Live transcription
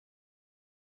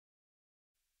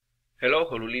Hello,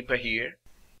 JOLULIPA here.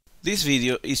 This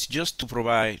video is just to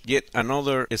provide yet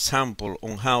another example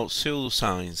on how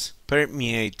pseudoscience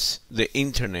permeates the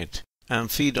internet and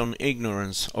feed on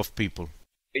ignorance of people.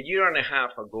 A year and a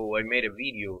half ago I made a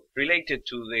video related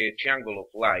to the triangle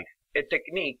of life, a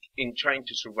technique in trying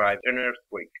to survive an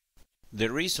earthquake. The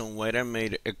reason why I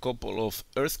made a couple of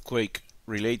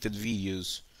earthquake-related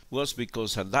videos was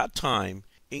because at that time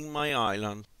in my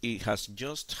island it has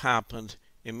just happened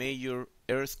a major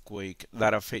earthquake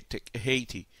that affected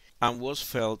Haiti and was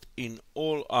felt in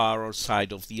all our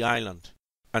side of the island.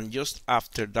 And just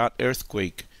after that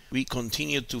earthquake, we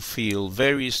continued to feel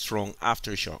very strong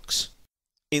aftershocks.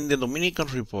 In the Dominican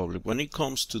Republic, when it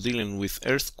comes to dealing with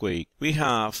earthquake, we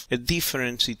have a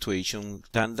different situation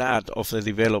than that of the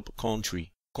developed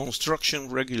country. Construction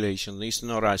regulation is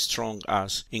not as strong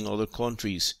as in other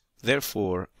countries.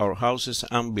 Therefore, our houses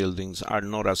and buildings are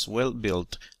not as well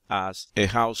built as a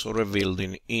house or a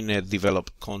building in a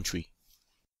developed country.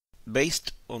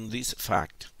 Based on this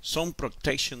fact, some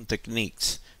protection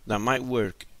techniques that might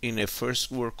work in a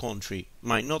first world country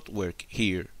might not work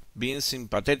here. Being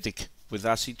sympathetic with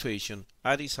that situation,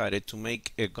 I decided to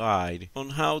make a guide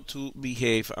on how to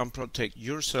behave and protect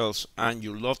yourselves and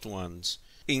your loved ones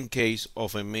in case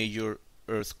of a major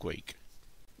earthquake.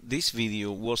 This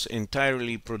video was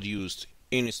entirely produced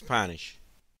in Spanish.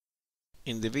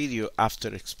 In the video,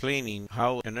 after explaining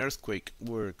how an earthquake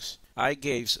works, I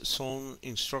gave some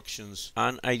instructions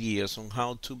and ideas on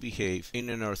how to behave in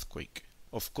an earthquake.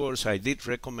 Of course, I did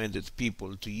recommend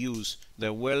people to use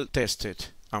the well-tested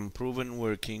and proven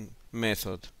working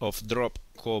method of drop,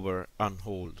 cover, and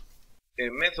hold.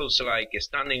 Methods like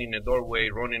standing in a doorway,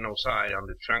 running outside, and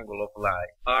the triangle of life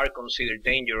are considered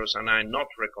dangerous and are not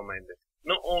recommended,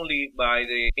 not only by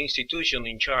the institution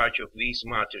in charge of these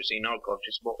matters in our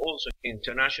countries, but also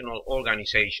international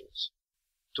organizations.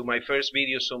 To my first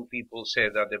video, some people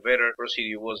said that the better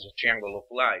procedure was the triangle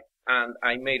of life, and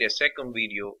I made a second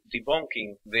video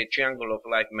debunking the triangle of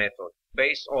life method,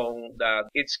 based on that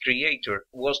its creator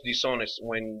was dishonest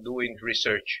when doing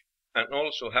research, and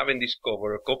also having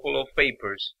discovered a couple of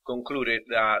papers concluded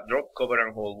that drop, cover,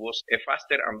 and hold was a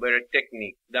faster and better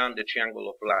technique than the triangle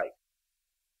of life.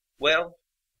 Well,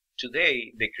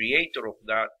 today the creator of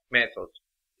that method,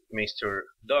 Mr.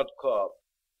 Cobb,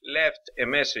 left a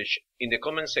message in the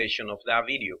comment section of that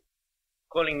video,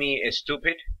 calling me a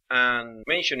stupid and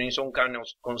mentioning some kind of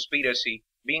conspiracy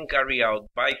being carried out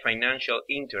by financial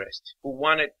interests who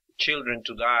wanted children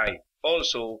to die,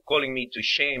 also calling me to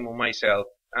shame on myself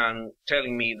and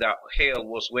telling me that hell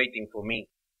was waiting for me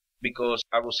because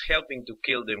I was helping to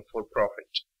kill them for profit.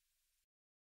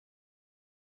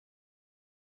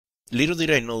 Little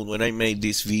did I know when I made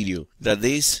this video that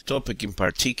this topic in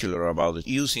particular about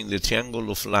using the triangle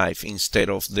of life instead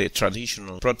of the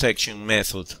traditional protection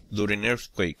method during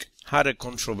earthquake had a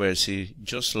controversy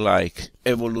just like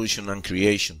evolution and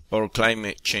creation or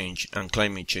climate change and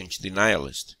climate change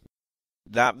denialists.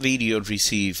 That video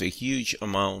received a huge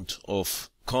amount of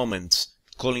comments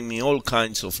calling me all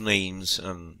kinds of names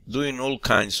and doing all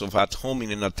kinds of ad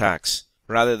hominem attacks,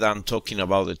 rather than talking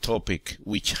about the topic,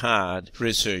 which had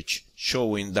research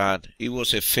showing that it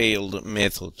was a failed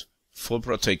method for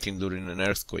protecting during an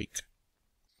earthquake.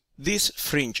 This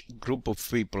fringe group of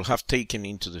people have taken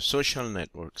into the social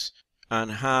networks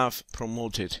and have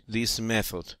promoted this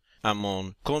method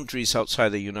among countries outside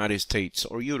the United States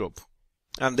or Europe.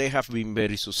 And they have been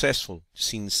very successful,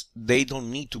 since they don't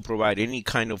need to provide any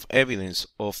kind of evidence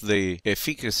of the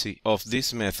efficacy of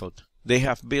this method. They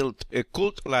have built a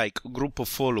cult-like group of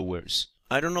followers.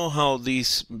 I don't know how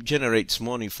this generates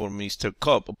money for Mr.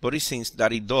 Cobb, but it seems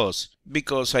that it does,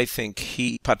 because I think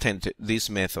he patented this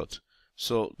method.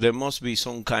 So there must be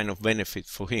some kind of benefit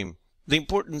for him. The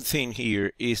important thing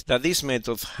here is that this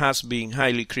method has been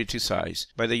highly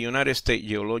criticized by the United States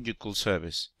Geological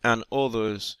Service and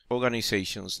other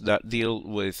organizations that deal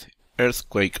with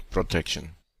earthquake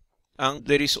protection. And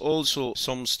there is also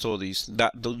some studies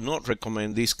that do not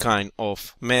recommend this kind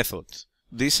of method.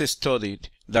 This study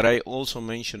that I also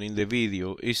mentioned in the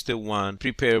video is the one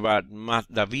prepared by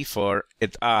Mahdavifar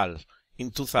et al.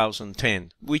 In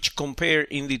 2010, which compare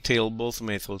in detail both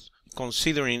methods,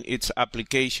 considering its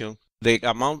application, the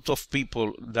amount of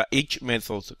people that each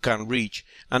method can reach,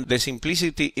 and the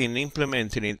simplicity in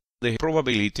implementing it, the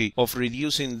probability of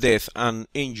reducing death and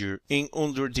injury in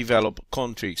underdeveloped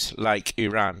countries like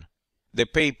Iran. The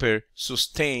paper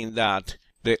sustained that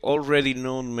the already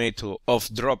known method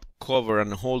of drop, cover,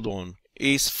 and hold on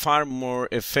is far more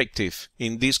effective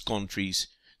in these countries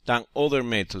than other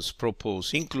methods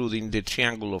proposed, including the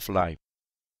triangle of life.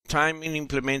 Time in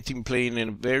implementing playing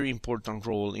a very important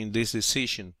role in this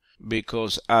decision,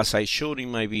 because, as I showed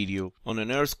in my video, on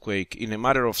an earthquake, in a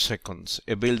matter of seconds,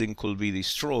 a building could be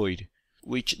destroyed,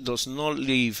 which does not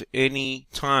leave any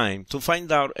time to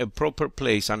find out a proper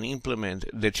place and implement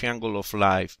the triangle of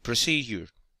life procedure.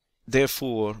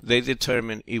 Therefore, they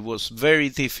determined it was very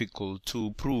difficult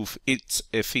to prove its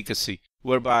efficacy,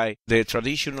 whereby the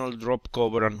traditional drop,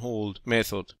 cover, and hold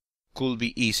method could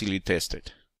be easily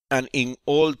tested. And in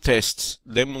all tests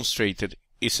demonstrated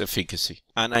its efficacy,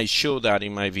 and I show that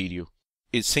in my video.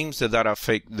 It seems that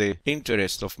affects the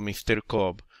interest of Mr.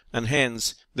 Cobb, and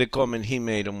hence the comment he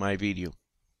made on my video.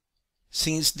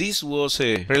 Since this was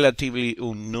a relatively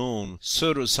unknown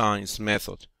pseudoscience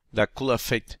method that could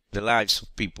affect the lives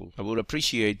of people, I would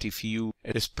appreciate if you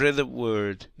spread the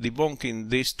word debunking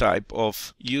this type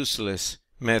of useless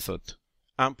method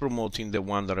and promoting the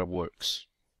one that works.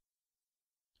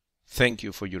 Thank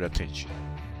you for your attention.